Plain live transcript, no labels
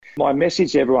My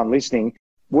message to everyone listening,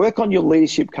 work on your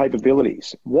leadership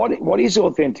capabilities. What is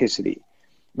authenticity?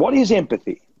 What is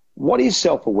empathy? What is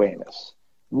self-awareness?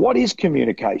 What is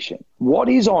communication? What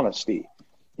is honesty?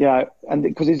 And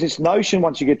because there's this notion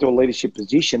once you get to a leadership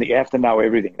position that you have to know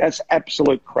everything. That's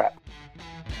absolute crap.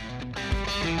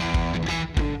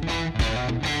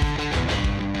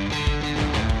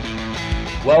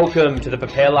 Welcome to the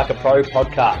Prepare Like a Pro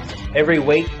podcast. Every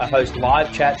week I host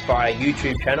live chats via our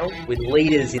YouTube channel with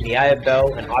leaders in the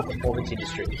AFL and high performance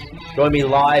industries. Join me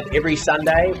live every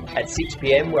Sunday at 6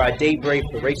 p.m. where I debrief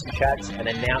the recent chats and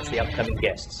announce the upcoming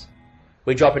guests.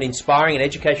 We drop an inspiring and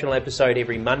educational episode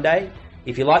every Monday.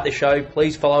 If you like the show,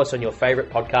 please follow us on your favourite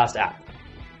podcast app.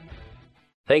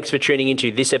 Thanks for tuning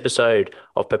into this episode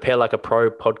of Prepare Like a Pro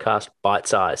podcast Bite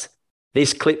Size.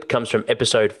 This clip comes from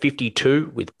episode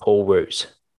 52 with Paul Roos.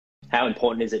 How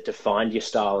important is it to find your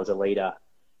style as a leader?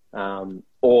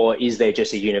 Or is there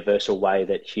just a universal way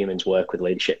that humans work with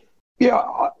leadership? Yeah,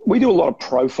 we do a lot of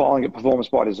profiling at Performance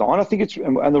by Design. I think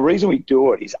and the reason we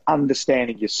do it is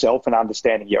understanding yourself and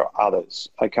understanding your others.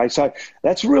 Okay, so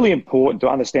that's really important to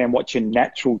understand what your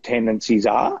natural tendencies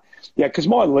are. Yeah, because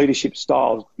my leadership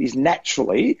style is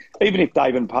naturally, even if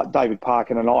David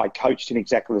Parkin and I coached in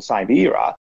exactly the same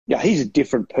era, he's a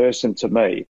different person to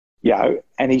me,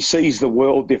 and he sees the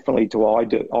world differently to I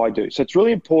do. So it's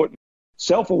really important.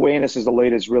 Self-awareness as a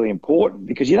leader is really important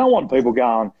because you don't want people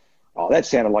going, oh, that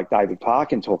sounded like David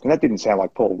Parkin talking. That didn't sound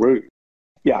like Paul Roos.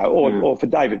 Or for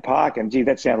David Parkin, gee,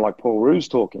 that sounded like Paul Roos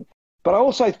talking. But I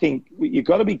also think you've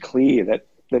got to be clear that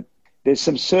there's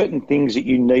some certain things that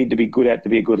you need to be good at to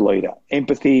be a good leader.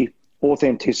 Empathy,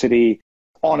 authenticity,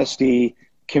 honesty,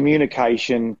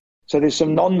 communication. So there's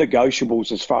some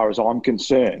non-negotiables as far as I'm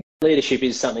concerned. Leadership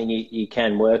is something you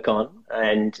can work on,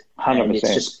 and 100%.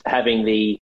 It's just having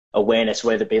the awareness,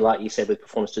 whether it be like you said with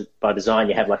Performance by Design,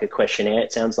 you have like a questionnaire,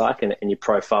 it sounds like, and you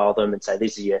profile them and say,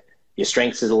 these are your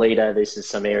strengths as a leader, this is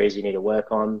some areas you need to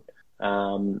work on.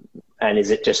 And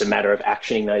is it just a matter of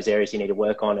actioning those areas you need to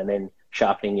work on and then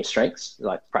sharpening your strengths,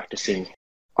 like practicing?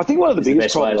 I think one of the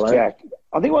biggest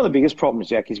problems,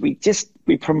 Jack, is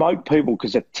we promote people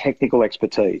because of technical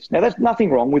expertise. Now, there's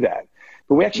nothing wrong with that,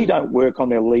 but we actually don't work on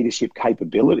their leadership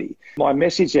capability. My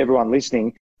message to everyone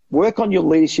listening, work on your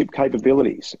leadership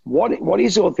capabilities. What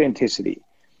is authenticity?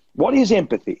 What is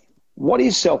empathy? What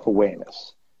is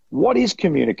self-awareness? What is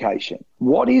communication?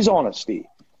 What is honesty?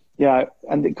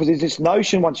 And because there's this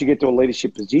notion once you get to a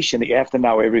leadership position that you have to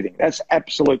know everything. That's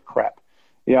absolute crap.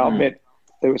 I've met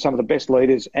they were some of the best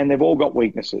leaders and they've all got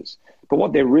weaknesses. But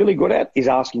what they're really good at is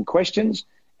asking questions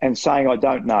and saying, I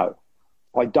don't know.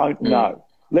 I don't know.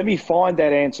 Let me find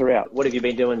that answer out. What have you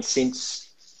been doing since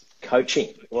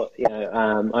coaching?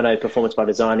 I know Performance by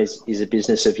Design is a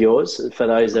business of yours. For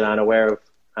those that aren't aware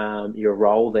of your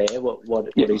role there, what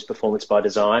is Performance by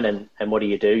Design and what do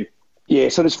you do? Yeah,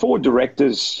 so there's 4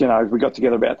 directors. We got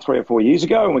together about 3 or 4 years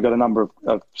ago, and we've got a number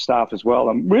of staff as well.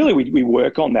 And really, we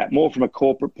work on that more from a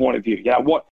corporate point of view.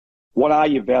 What are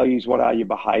your values? What are your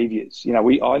behaviours?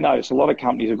 I notice a lot of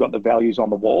companies have got the values on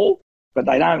the wall, but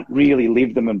they don't really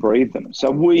live them and breathe them. So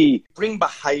we bring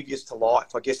behaviours to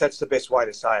life. I guess that's the best way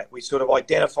to say it. We sort of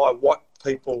identify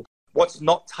what's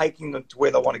not taking them to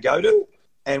where they want to go to,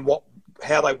 and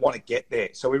how they want to get there.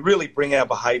 So we really bring our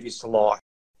behaviours to life.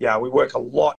 We work a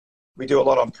lot. We do a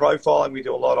lot on profiling. We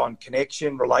do a lot on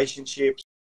connection, relationships.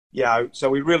 So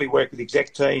we really work with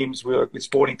exec teams. We work with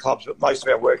sporting clubs, but most of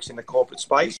our work's in the corporate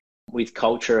space. With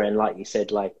culture and, like you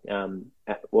said,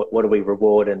 what do we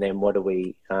reward and then what do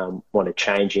we want to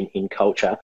change in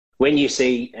culture? When you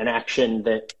see an action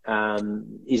that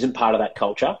isn't part of that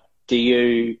culture, do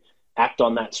you act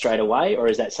on that straight away, or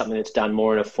is that something that's done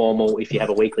more in a formal, if you have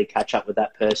a weekly catch-up with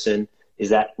that person, is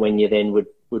that when you then would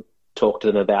talk to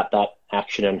them about that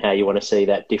action and how you want to see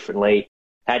that differently?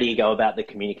 How do you go about the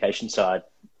communication side?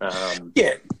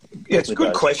 It's a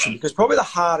good question, because probably the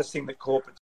hardest thing that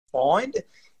corporates find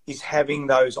is having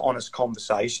those honest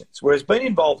conversations. Whereas being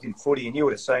involved in footy, and you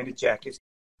would have seen it, Jack, is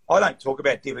I don't talk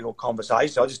about difficult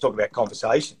conversations. I just talk about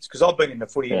conversations because I've been in the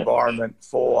footy environment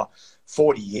for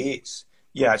 40 years.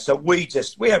 So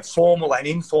we have formal and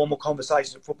informal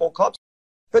conversations at football clubs.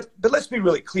 But let's be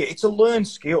really clear, it's a learned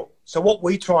skill. So what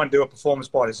we try and do at Performance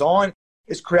by Design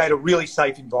is create a really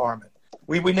safe environment.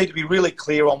 We need to be really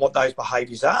clear on what those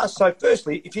behaviours are. So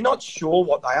firstly, if you're not sure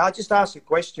what they are, just ask a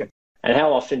question. And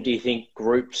how often do you think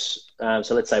groups, so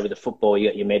let's say with the football, you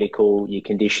got your medical, your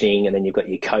conditioning, and then you've got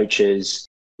your coaches,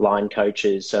 line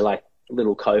coaches, so like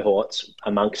little cohorts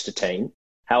amongst a team.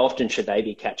 How often should they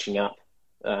be catching up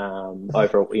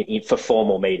for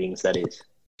formal meetings, that is?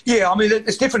 Yeah, I mean,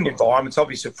 it's different environments.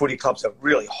 Obviously, footy clubs are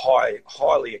really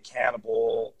highly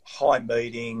accountable, high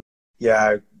meeting,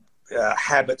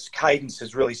 habits, cadence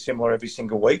is really similar every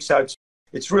single week. So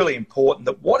it's really important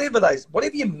that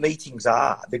whatever your meetings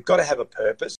are, they've got to have a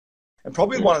purpose. And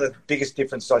probably one of the biggest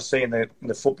differences I see in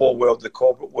the football world, the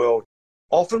corporate world,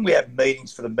 often we have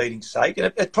meetings for the meeting's sake.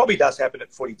 And it probably does happen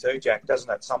at footy too, Jack,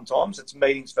 doesn't it? Sometimes it's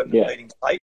meetings for the meeting's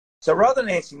sake. So rather than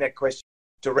answering that question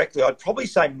directly, I'd probably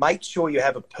say make sure you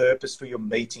have a purpose for your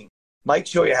meeting. Make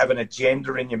sure you have an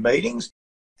agenda in your meetings.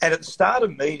 And at the start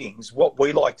of meetings, what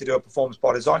we like to do at Performance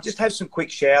by Design, just have some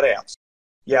quick shout-outs.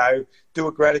 Do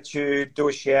a gratitude, do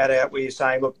a shout-out where you're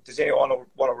saying, look, does anyone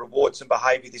want to reward some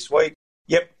behaviour this week?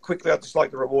 Yep, quickly, I'd just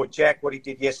like to reward Jack. What he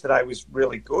did yesterday was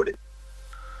really good.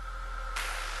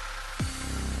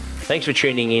 Thanks for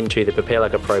tuning in to the Prepare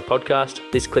Like a Pro podcast.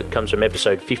 This clip comes from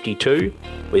episode 52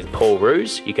 with Paul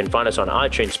Roos. You can find us on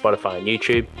iTunes, Spotify, and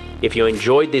YouTube. If you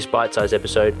enjoyed this bite-sized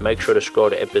episode, make sure to scroll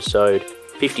to episode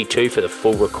 52 for the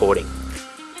full recording.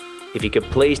 If you could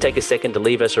please take a second to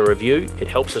leave us a review, it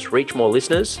helps us reach more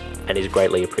listeners and is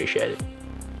greatly appreciated.